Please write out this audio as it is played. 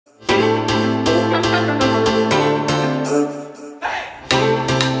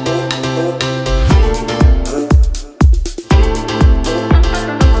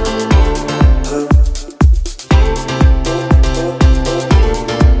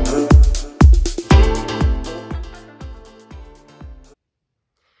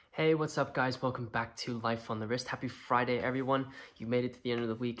Hey, what's up guys? Welcome back to Life on the Wrist. Happy Friday, everyone. You made it to the end of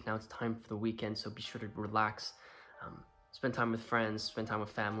the week. Now it's time for the weekend, so be sure to relax. Spend time with friends, spend time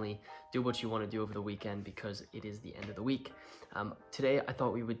with family, do what you want to do over the weekend because it is the end of the week. Today, I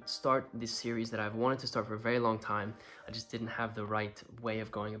thought we would start this series that I've wanted to start for a very long time. I just didn't have the right way of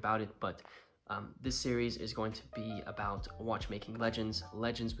going about it, but this series is going to be about watchmaking legends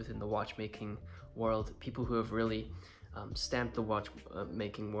within the watchmaking world, people who have really stamped the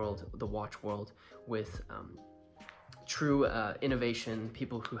watchmaking world, the watch world, with true innovation,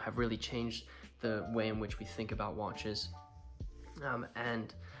 people who have really changed the way in which we think about watches.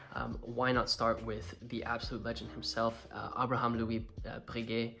 Why not start with the absolute legend himself, Abraham-Louis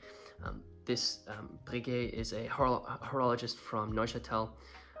Breguet. Breguet is a horologist from Neuchâtel,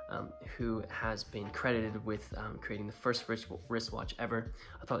 who has been credited with creating the first wristwatch ever.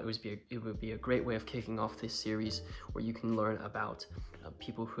 I thought it would be a great way of kicking off this series where you can learn about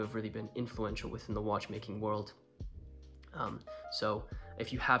people who have really been influential within the watchmaking world. So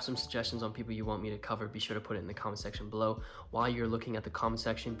if you have some suggestions on people you want me to cover, be sure to put it in the comment section below. While you're looking at the comment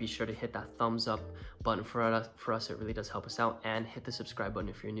section, be sure to hit that thumbs up button for us. It really does help us out, and hit the subscribe button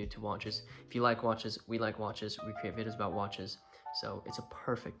if you're new to watches. If you like watches, we like watches, we create videos about watches, so it's a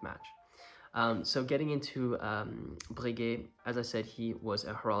perfect match. So getting into Breguet, as I said, he was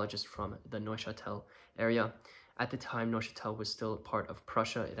a horologist from the Neuchâtel area. At the time, Neuchâtel was still part of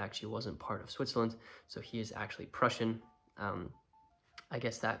Prussia. It actually wasn't part of Switzerland, so he is actually Prussian. I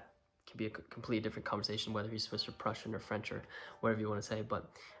guess that can be a completely different conversation, whether he's Swiss or Prussian or French or whatever you want to say,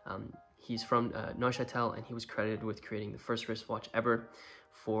 but he's from Neuchâtel, and he was credited with creating the first wristwatch ever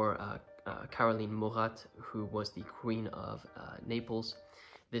for Caroline Murat, who was the Queen of Naples.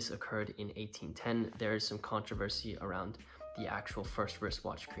 This occurred in 1810. There is some controversy around the actual first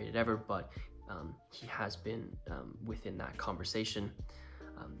wristwatch created ever, but he has been within that conversation.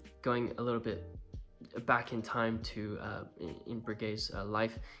 Going a little bit back in time to in Breguet's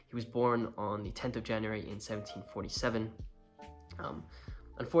life, he was born on the 10th of January in 1747.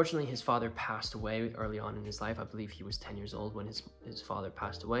 Unfortunately, his father passed away early on in his life. I believe he was 10 years old when his father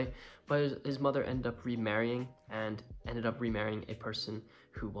passed away, but his mother ended up remarrying a person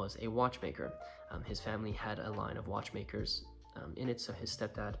who was a watchmaker. His family had a line of watchmakers in it, so his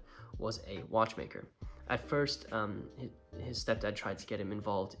stepdad was a watchmaker. At first, his stepdad tried to get him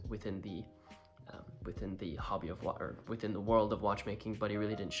involved within the hobby of within the world of watchmaking, but he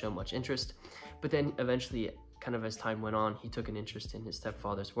really didn't show much interest. But then eventually, kind of as time went on, he took an interest in his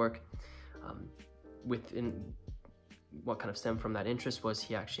stepfather's work. Within what kind of stemmed from that interest was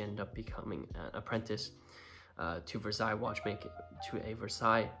he actually ended up becoming an apprentice to a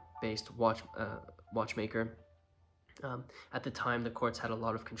Versailles-based watchmaker. At the time, the courts had a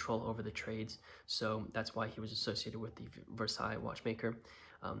lot of control over the trades, so that's why he was associated with the Versailles watchmaker.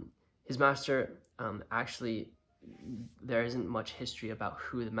 His master, actually, there isn't much history about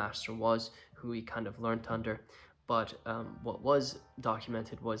who the master was, who he kind of learned under, but what was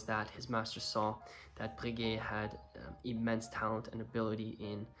documented was that his master saw that Breguet had immense talent and ability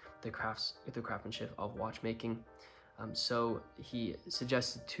in the craftsmanship of watchmaking. So he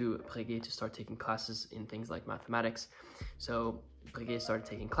suggested to Breguet to start taking classes in things like mathematics. So Breguet started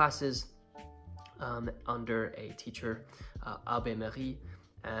taking classes under a teacher, Abbé-Marie,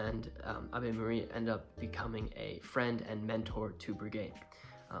 and Abbé-Marie ended up becoming a friend and mentor to Breguet.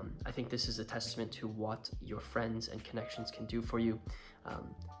 I think this is a testament to what your friends and connections can do for you.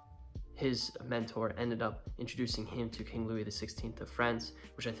 His mentor ended up introducing him to King Louis XVI of France,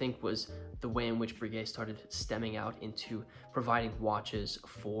 which I think was the way in which Breguet started stemming out into providing watches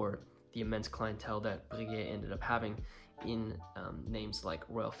for the immense clientele that Breguet ended up having in names like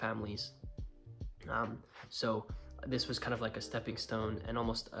royal families. So this was kind of like a stepping stone and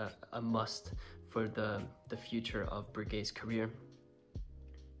almost a must for the future of Breguet's career.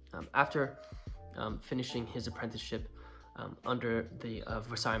 After finishing his apprenticeship under the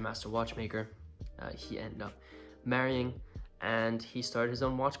Versailles master watchmaker, he ended up marrying, and he started his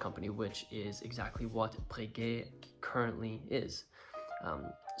own watch company, which is exactly what Breguet currently is.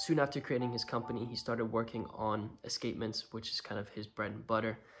 Soon after creating his company, he started working on escapements, which is kind of his bread and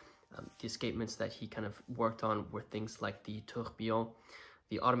butter. The escapements that he kind of worked on were things like the Tourbillion,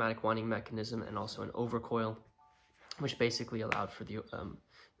 the automatic winding mechanism, and also an overcoil, which basically allowed for the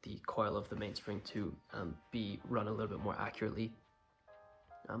coil of the mainspring to be run a little bit more accurately.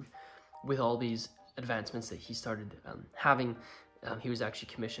 With all these advancements that he started having, he was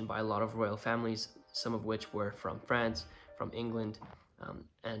actually commissioned by a lot of royal families, some of which were from France, from England,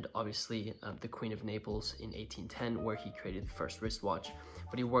 and obviously the Queen of Naples in 1810, where he created the first wristwatch.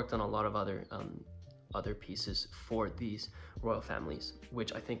 But he worked on a lot of other other pieces for these royal families,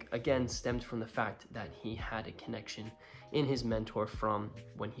 which I think again stemmed from the fact that he had a connection in his mentor from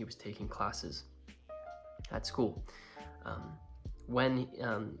when he was taking classes at school. When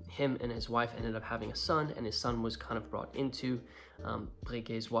him and his wife ended up having a son, and his son was kind of brought into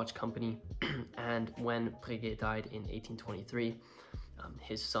Breguet's watch company, and when Breguet died in 1823,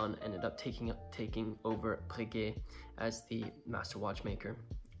 his son ended up taking over Breguet as the master watchmaker.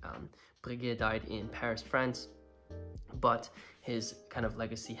 Breguet died in Paris, France, but his kind of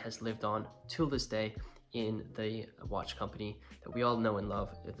legacy has lived on till this day in the watch company that we all know and love,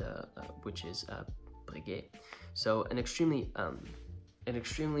 which is Breguet. So an extremely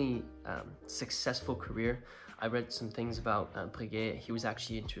successful career. I read some things about Breguet. He was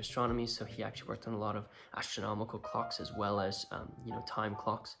actually into astronomy, so he actually worked on a lot of astronomical clocks as well as time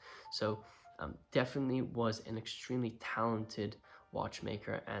clocks. So definitely was an extremely talented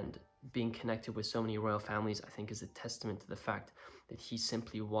watchmaker, and being connected with so many royal families, I think, is a testament to the fact that he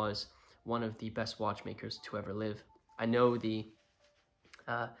simply was one of the best watchmakers to ever live. I know the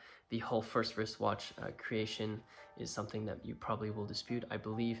whole first wristwatch creation is something that you probably will dispute. I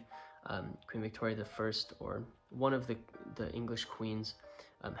believe Queen Victoria I, or one of the English queens,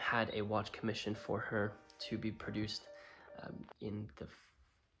 had a watch commissioned for her to be produced in the,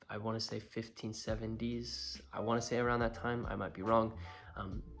 I want to say 1570s. I want to say around that time. I might be wrong,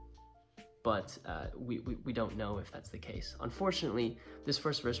 but we don't know if that's the case. Unfortunately, this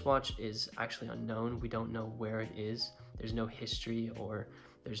first wristwatch is actually unknown. We don't know where it is. There's no history, or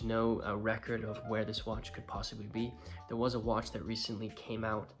there's no record of where this watch could possibly be. There was a watch that recently came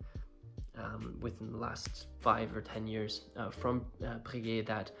out within the last 5 or 10 years from Breguet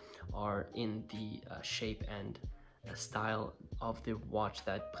that are in the shape and style of the watch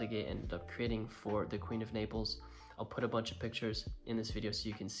that Breguet ended up creating for the Queen of Naples. I'll put a bunch of pictures in this video so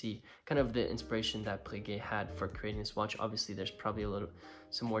you can see kind of the inspiration that Breguet had for creating this watch. Obviously, there's probably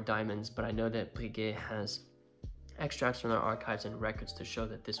some more diamonds, but I know that Breguet has extracts from their archives and records to show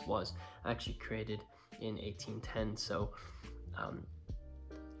that this was actually created in 1810. So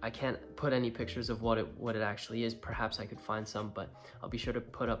I can't put any pictures of what it actually is. Perhaps I could find some, but I'll be sure to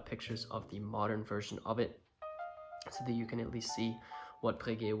put up pictures of the modern version of it so that you can at least see what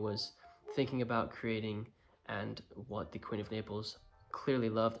Breguet was thinking about creating and what the Queen of Naples clearly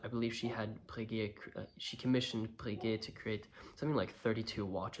loved. I believe she had Breguet, she commissioned Breguet to create something like 32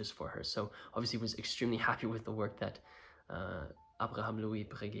 watches for her. So obviously was extremely happy with the work that Abraham-Louis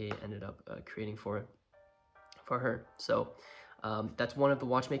Breguet ended up creating for her. So that's one of the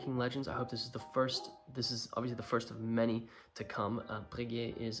watchmaking legends. I hope this is the first. This is obviously the first of many to come.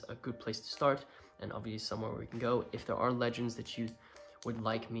 Breguet is a good place to start, and obviously somewhere where we can go. If there are legends that you would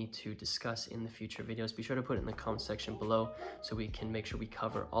like me to discuss in the future videos, be sure to put it in the comment section below so we can make sure we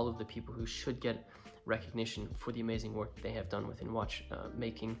cover all of the people who should get recognition for the amazing work they have done within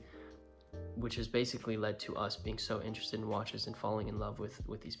watchmaking, which has basically led to us being so interested in watches and falling in love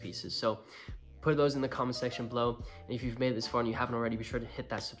with these pieces. So put those in the comment section below. And if you've made it this far and you haven't already, be sure to hit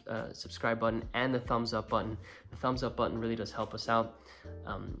that subscribe button and the thumbs up button. The thumbs up button really does help us out.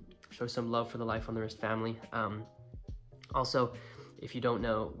 Show some love for the Life on the Wrist family. Also, if you don't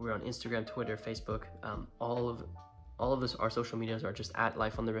know, we're on Instagram, Twitter, Facebook. All of this, our social medias are just at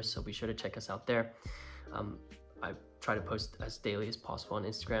Life on the Wrist, so be sure to check us out there. I try to post as daily as possible on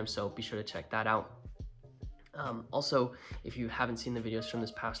Instagram, so be sure to check that out. Also, if you haven't seen the videos from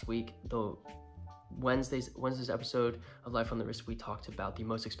this past week, the Wednesday's episode of Life on the Wrist, we talked about the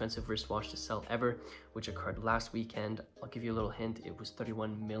most expensive wristwatch to sell ever, which occurred last weekend. I'll give you a little hint. It was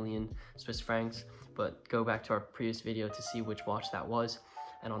 31 million Swiss francs, but go back to our previous video to see which watch that was.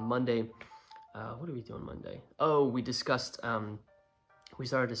 And on Monday, what did we do on Monday? Oh, we discussed, we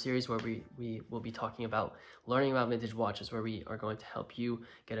started a series where we will be talking about learning about vintage watches, where we are going to help you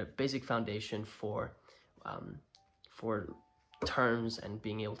get a basic foundation for terms and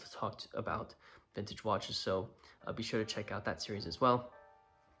being able to talk about vintage watches. So be sure to check out that series as well.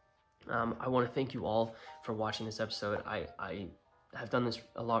 I want to thank you all for watching this episode. I have done this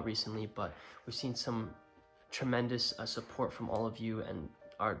a lot recently, but we've seen some tremendous support from all of you, and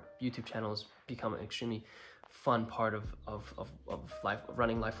our YouTube channel has become an extremely fun part of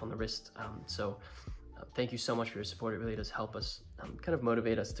running Life on the Wrist. So thank you so much for your support. It really does help us kind of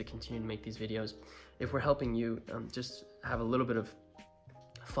motivate us to continue to make these videos. If we're helping you just have a little bit of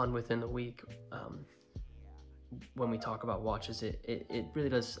fun within the week when we talk about watches, it really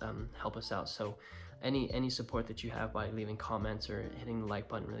does help us out. So any support that you have by leaving comments or hitting the like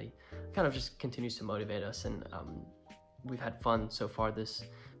button really kind of just continues to motivate us. And we've had fun so far this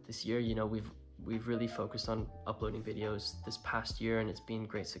year. You know, we've really focused on uploading videos this past year, and it's been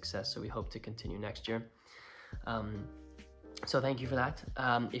great success, so we hope to continue next year. So thank you for that.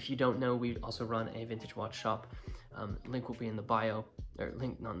 If you don't know, we also run a vintage watch shop. Link will be in the bio, or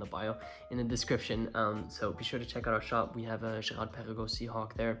link not in the bio, in the description. So be sure to check out our shop. We have a Gerard Perregaux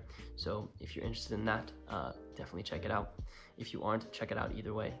Seahawk there. So if you're interested in that, definitely check it out. If you aren't, check it out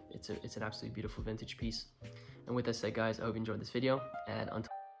either way. It's an absolutely beautiful vintage piece. And with that said, guys, I hope you enjoyed this video, and until